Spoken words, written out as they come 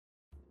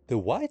The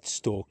white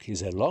stork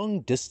is a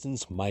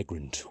long-distance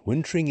migrant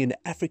wintering in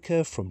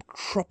Africa from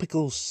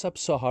tropical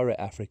sub-Sahara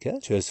Africa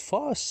to as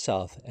far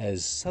south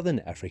as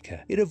southern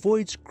Africa. It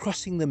avoids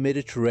crossing the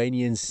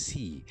Mediterranean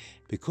Sea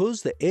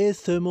because the air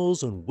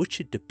thermals on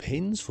which it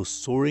depends for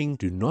soaring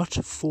do not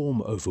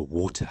form over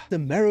water. The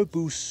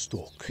marabou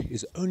stork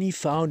is only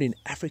found in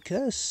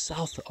Africa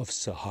south of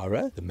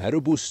Sahara. The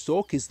marabou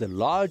stork is the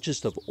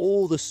largest of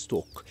all the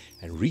stork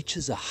and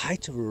reaches a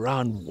height of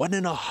around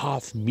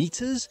 1.5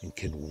 meters and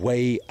can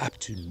weigh up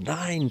to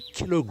 9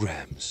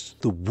 kilograms.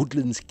 The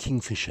woodland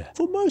kingfisher.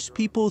 For most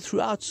people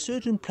throughout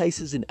certain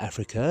places in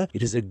Africa,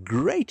 it is a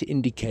great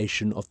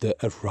indication of the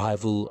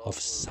arrival of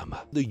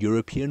summer. The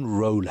European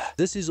roller.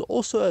 This is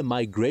also a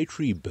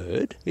migratory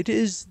bird. It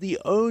is the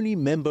only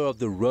member of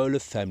the roller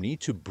family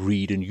to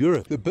breed in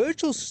Europe. The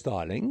Burchell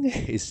starling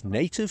is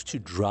native to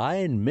dry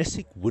and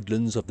mesic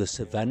woodlands of the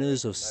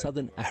savannas of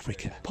southern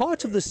Africa.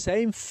 Part of the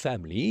same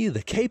family,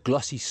 the Cape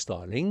glossy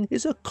starling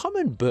is a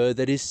common bird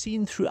that is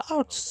seen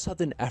throughout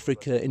southern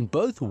Africa in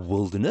both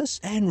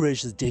wilderness and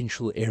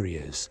residential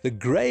areas. The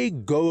grey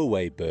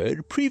go-away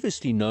bird,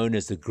 previously known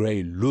as the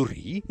grey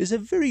lory, is a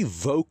very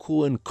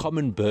vocal and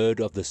common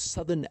bird of the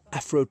southern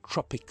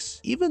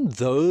Afrotropics. Even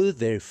though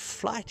their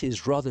flight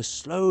is rather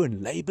slow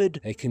and laboured,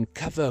 they can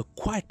cover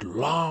quite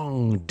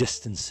long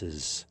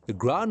distances. The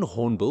ground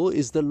hornbill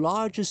is the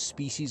largest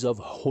species of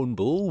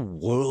hornbill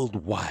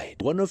worldwide.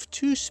 One of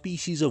 2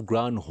 species of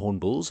ground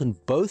hornbills, and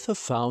both are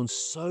found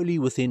solely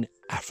within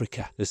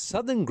Africa. The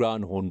southern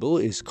ground hornbill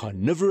is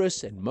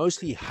carnivorous and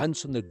mostly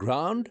hunts on the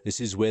ground. This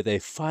is where they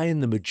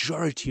find the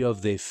majority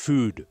of their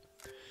food.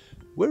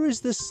 Whereas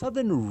the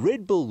southern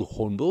red-billed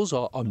hornbills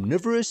are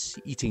omnivorous,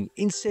 eating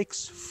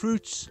insects,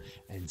 fruits,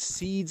 and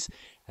seeds,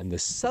 and the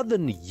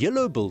southern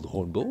yellow-billed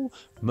hornbill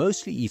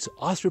mostly eats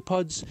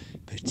arthropods,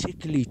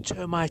 particularly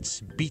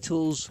termites,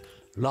 beetles,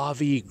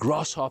 larvae,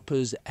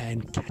 grasshoppers,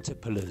 and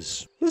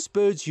caterpillars. This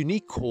bird's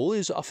unique call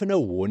is often a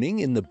warning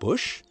in the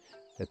bush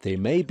that there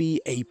may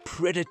be a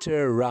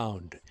predator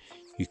around.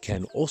 You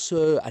can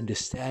also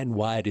understand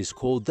why it is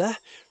called the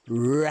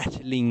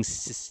rattling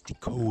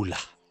cisticola.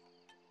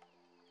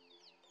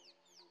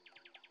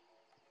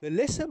 The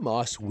lesser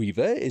masked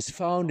weaver is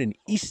found in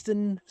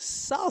eastern,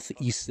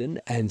 southeastern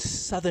and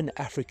southern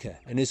Africa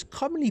and is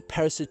commonly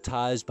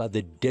parasitized by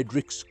the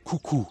Dedrick's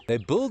cuckoo. They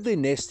build their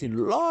nest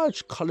in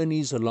large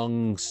colonies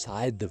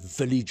alongside the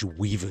village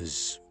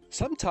weavers.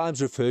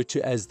 Sometimes referred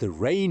to as the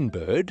rain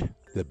bird,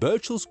 the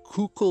Burchell's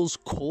cuckoo's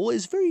call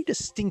is very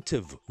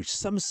distinctive, which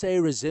some say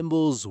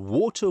resembles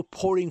water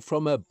pouring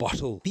from a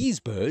bottle. These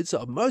birds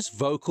are most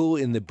vocal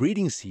in the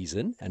breeding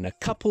season, and a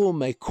couple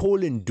may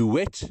call in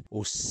duet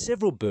or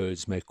several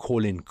birds may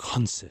call in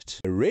concert.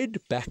 The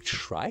red-backed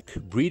shrike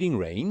breeding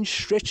range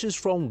stretches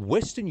from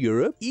Western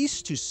Europe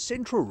east to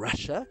central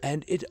Russia,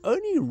 and it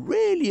only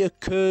rarely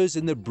occurs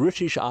in the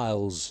British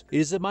Isles. It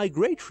is a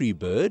migratory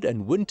bird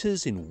and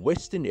winters in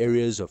western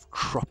areas of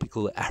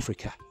tropical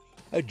Africa.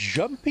 A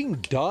jumping,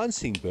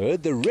 dancing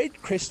bird, the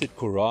red-crested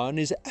koran,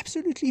 is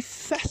absolutely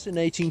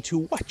fascinating to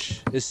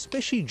watch,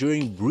 especially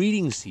during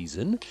breeding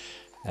season,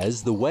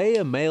 as the way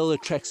a male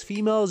attracts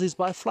females is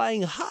by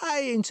flying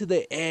high into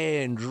the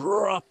air and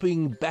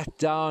dropping back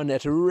down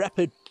at a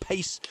rapid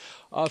pace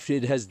after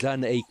it has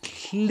done a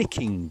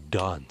clicking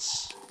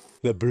dance.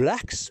 The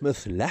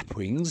blacksmith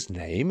lapwing's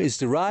name is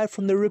derived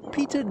from the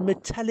repeated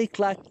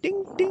metallic-like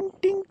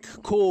ding-ding-ding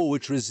call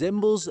which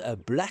resembles a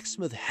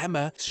blacksmith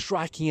hammer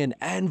striking an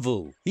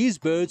anvil. These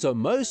birds are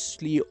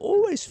mostly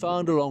always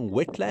found along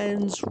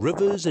wetlands,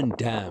 rivers and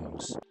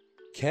dams.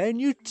 Can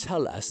you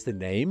tell us the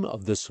name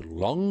of this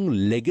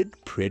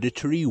long-legged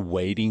predatory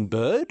wading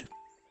bird?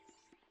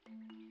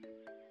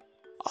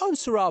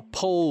 Answer our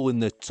poll in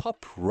the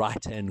top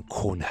right-hand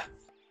corner.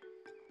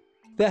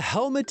 The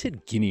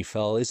helmeted guinea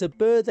fowl is a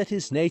bird that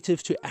is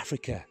native to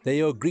Africa.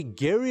 They are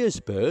gregarious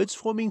birds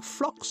forming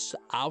flocks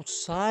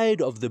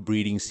outside of the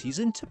breeding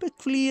season,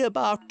 typically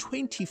about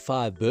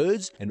 25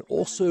 birds, and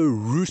also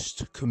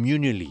roost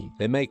communally.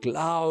 They make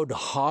loud,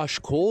 harsh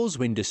calls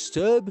when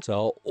disturbed,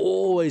 so are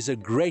always a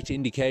great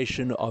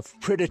indication of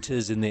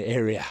predators in the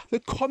area. The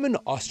common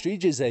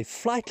ostrich is a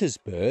flightless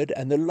bird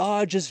and the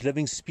largest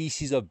living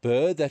species of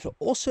bird that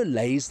also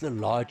lays the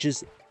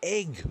largest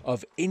egg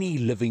of any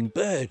living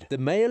bird. The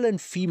male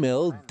and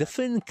female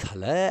differ in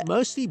color,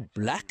 mostly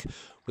black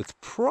with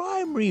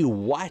primary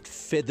white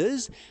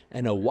feathers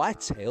and a white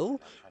tail,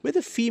 where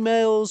the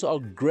females are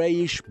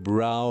greyish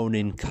brown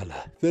in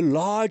color. The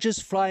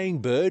largest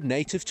flying bird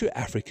native to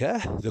Africa,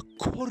 the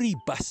kori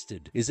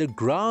bustard, is a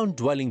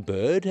ground-dwelling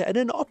bird and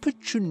an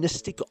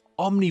opportunistic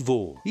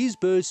omnivore. These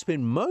birds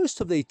spend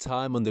most of their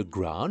time on the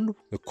ground.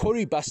 The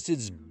kori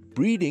bustard's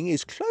breeding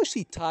is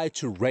closely tied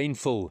to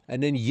rainfall,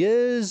 and in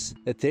years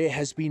that there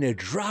has been a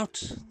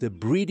drought, the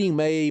breeding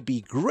may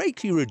be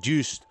greatly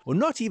reduced or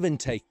not even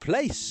take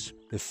place.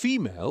 The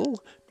female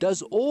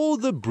does all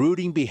the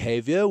brooding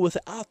behavior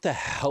without the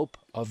help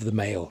of the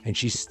male, and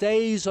she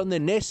stays on the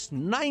nest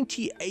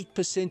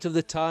 98% of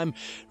the time,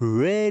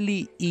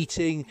 rarely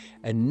eating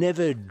and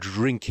never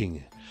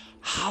drinking.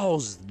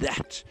 How's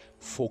that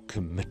for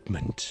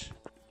commitment.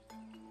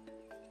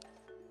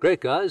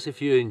 Great guys,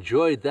 if you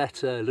enjoyed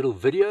that little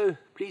video,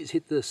 please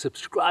hit the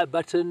subscribe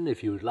button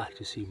if you would like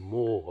to see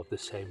more of the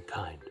same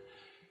kind.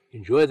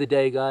 Enjoy the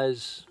day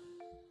guys.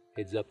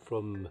 Heads up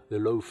from the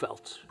low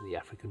veld in the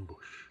African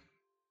bush.